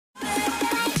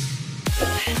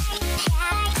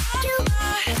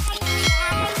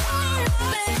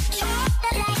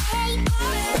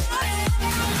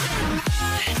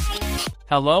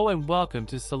Hello and welcome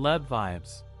to Celeb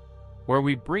Vibes, where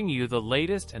we bring you the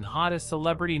latest and hottest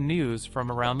celebrity news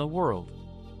from around the world.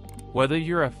 Whether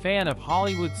you're a fan of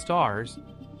Hollywood stars,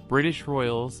 British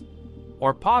royals,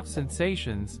 or pop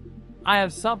sensations, I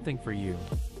have something for you.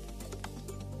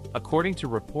 According to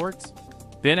reports,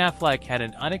 Ben Affleck had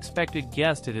an unexpected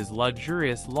guest at his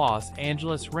luxurious Los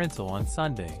Angeles rental on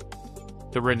Sunday.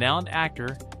 The renowned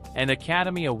actor and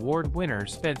Academy Award winner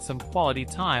spent some quality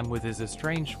time with his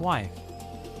estranged wife,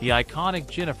 the iconic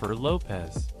Jennifer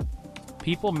Lopez.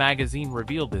 People magazine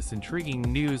revealed this intriguing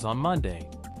news on Monday.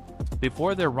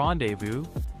 Before their rendezvous,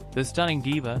 the stunning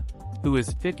diva, who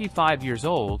is 55 years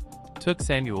old, took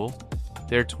Samuel,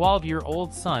 their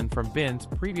 12-year-old son from Ben's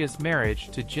previous marriage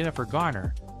to Jennifer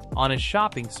Garner, on a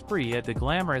shopping spree at the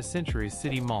glamorous Century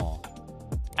City Mall.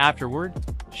 Afterward,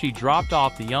 she dropped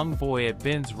off the young boy at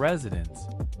Ben's residence,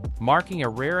 marking a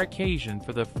rare occasion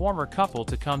for the former couple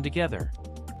to come together.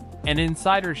 An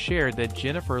insider shared that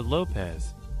Jennifer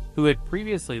Lopez, who had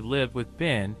previously lived with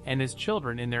Ben and his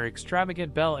children in their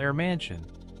extravagant Bel Air mansion,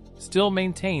 still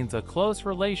maintains a close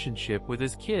relationship with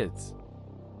his kids.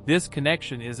 This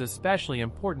connection is especially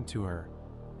important to her,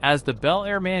 as the Bel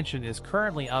Air mansion is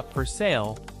currently up for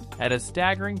sale at a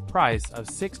staggering price of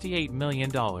 $68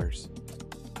 million.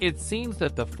 It seems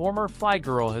that the former fly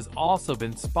girl has also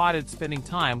been spotted spending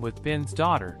time with Ben's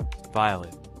daughter,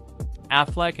 Violet.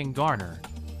 Affleck and Garner,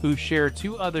 who share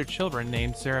two other children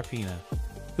named Serafina,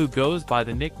 who goes by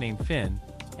the nickname Finn,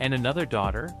 and another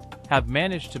daughter, have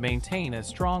managed to maintain a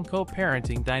strong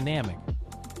co-parenting dynamic.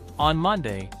 On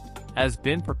Monday, as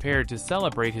Ben prepared to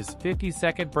celebrate his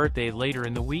 52nd birthday later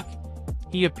in the week,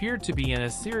 he appeared to be in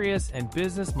a serious and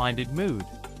business-minded mood.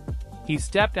 He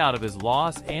stepped out of his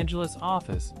Los Angeles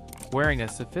office wearing a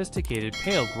sophisticated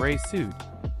pale gray suit,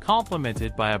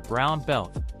 complemented by a brown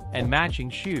belt and matching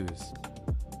shoes.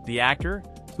 The actor,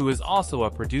 who is also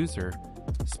a producer,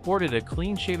 sported a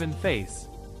clean-shaven face,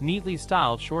 neatly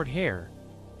styled short hair,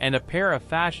 and a pair of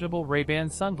fashionable Ray-Ban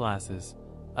sunglasses,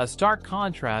 a stark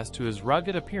contrast to his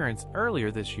rugged appearance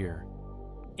earlier this year.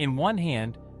 In one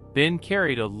hand, Ben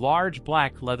carried a large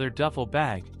black leather duffel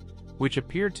bag, which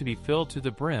appeared to be filled to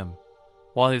the brim,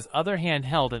 while his other hand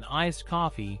held an iced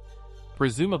coffee,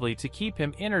 presumably to keep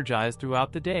him energized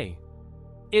throughout the day.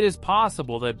 It is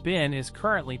possible that Ben is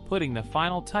currently putting the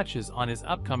final touches on his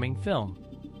upcoming film,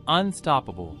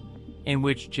 Unstoppable, in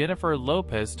which Jennifer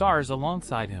Lopez stars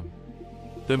alongside him.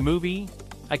 The movie,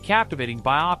 a captivating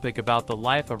biopic about the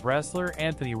life of wrestler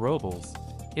Anthony Robles,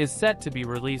 is set to be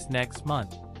released next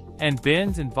month, and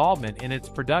Ben's involvement in its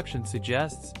production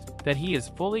suggests that he is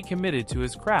fully committed to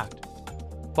his craft.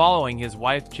 Following his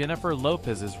wife Jennifer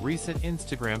Lopez's recent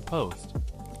Instagram post,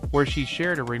 where she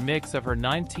shared a remix of her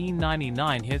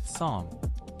 1999 hit song,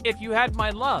 If You Had My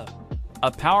Love,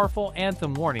 a powerful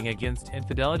anthem warning against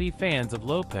infidelity, fans of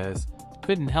Lopez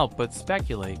couldn't help but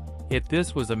speculate if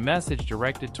this was a message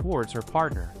directed towards her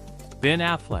partner, Ben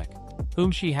Affleck,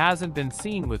 whom she hasn't been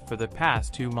seen with for the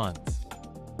past 2 months.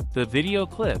 The video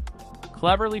clip,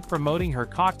 cleverly promoting her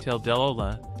cocktail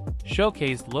Delola,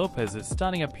 showcased Lopez's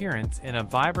stunning appearance in a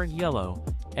vibrant yellow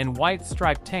and white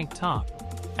striped tank top,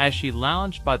 as she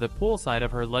lounged by the poolside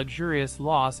of her luxurious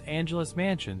Los Angeles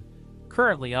mansion,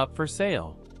 currently up for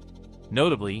sale.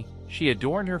 Notably, she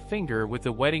adorned her finger with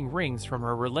the wedding rings from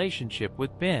her relationship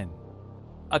with Ben.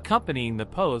 Accompanying the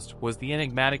post was the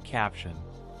enigmatic caption,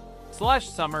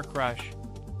 "/Summer Crush,"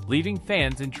 leaving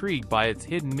fans intrigued by its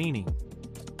hidden meaning.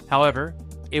 However,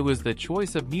 it was the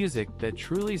choice of music that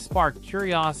truly sparked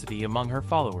curiosity among her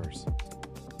followers.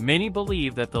 Many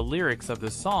believe that the lyrics of the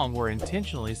song were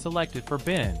intentionally selected for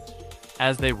Ben,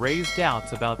 as they raised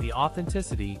doubts about the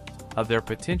authenticity of their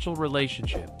potential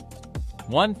relationship.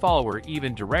 One follower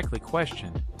even directly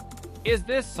questioned, "Is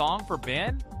this song for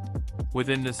Ben?"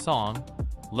 Within the song,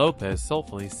 Lopez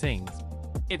soulfully sings,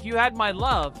 "If you had my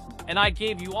love, and I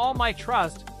gave you all my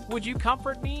trust, would you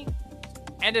comfort me?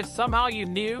 And if somehow you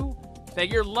knew that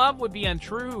your love would be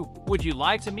untrue, would you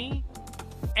lie to me?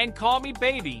 And call me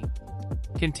baby?"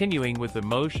 Continuing with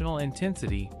emotional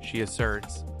intensity, she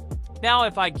asserts, "Now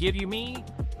if I give you me,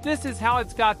 this is how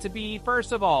it's got to be.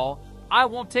 First of all, I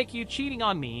won't take you cheating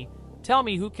on me. Tell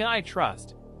me, who can I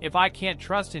trust if I can't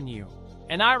trust in you?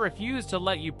 And I refuse to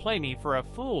let you play me for a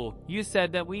fool. You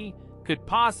said that we could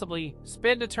possibly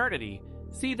spend eternity.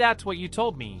 See, that's what you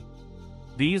told me."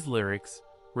 These lyrics,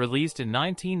 released in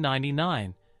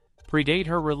 1999, predate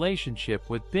her relationship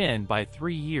with Ben by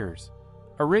 3 years,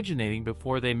 originating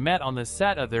before they met on the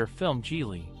set of their film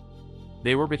Geely.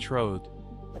 They were betrothed,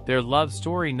 their love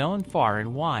story known far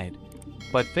and wide,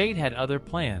 but fate had other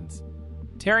plans,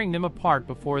 tearing them apart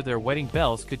before their wedding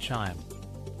bells could chime.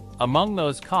 Among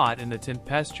those caught in the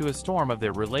tempestuous storm of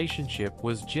their relationship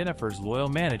was Jennifer's loyal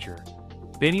manager,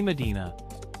 Benny Medina.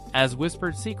 As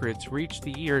whispered secrets reached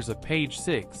the ears of Page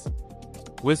Six,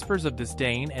 whispers of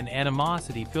disdain and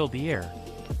animosity filled the air,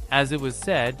 as it was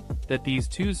said that these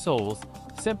two souls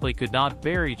simply could not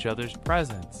bear each other's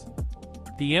presence.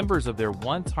 The embers of their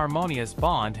once harmonious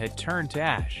bond had turned to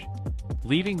ash,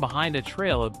 leaving behind a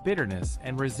trail of bitterness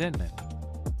and resentment.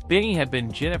 Benny had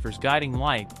been Jennifer's guiding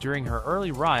light during her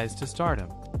early rise to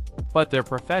stardom, but their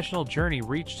professional journey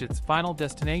reached its final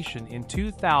destination in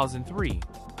 2003.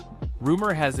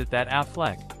 Rumor has it that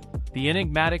Affleck, the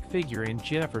enigmatic figure in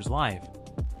Jennifer's life,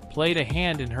 played a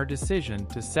hand in her decision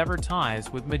to sever ties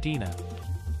with Medina.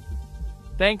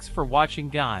 Thanks for watching,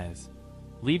 guys.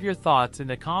 Leave your thoughts in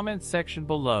the comments section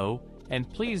below, and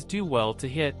please do well to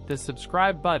hit the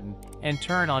subscribe button and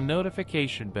turn on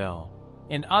notification bell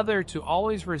in order to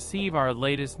always receive our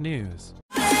latest news.